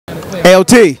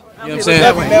LT. You know what I'm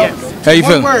saying? How you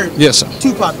feeling? Word. Yes, sir.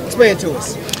 Tupac, explain to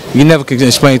us. You never could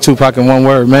explain Tupac in one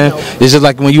word, man. It's just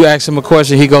like when you ask him a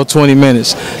question, he go 20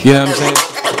 minutes. You know what I'm saying?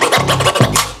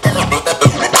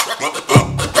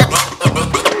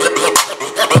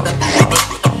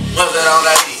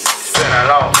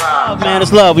 Man,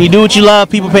 it's love. When you do what you love,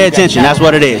 people pay attention. That's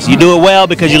what it is. You do it well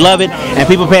because you love it, and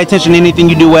people pay attention to anything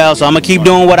you do well. So I'm gonna keep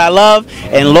doing what I love,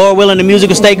 and Lord willing, the music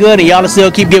will stay good, and y'all will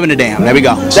still keep giving a damn. There we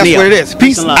go. That's what it is.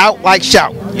 Peace out like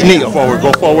shout. Neo. Go forward,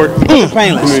 go forward.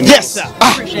 Painless. Yes.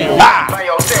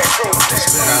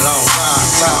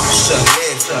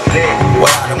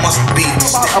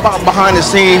 About behind the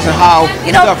scenes and how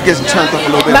stuff gets turned up a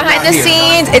little bit. Behind the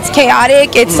scenes, it's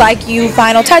chaotic. It's like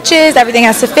final touches. Everything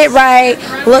has to fit right,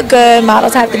 look good.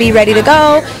 Models have to be ready to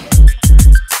go.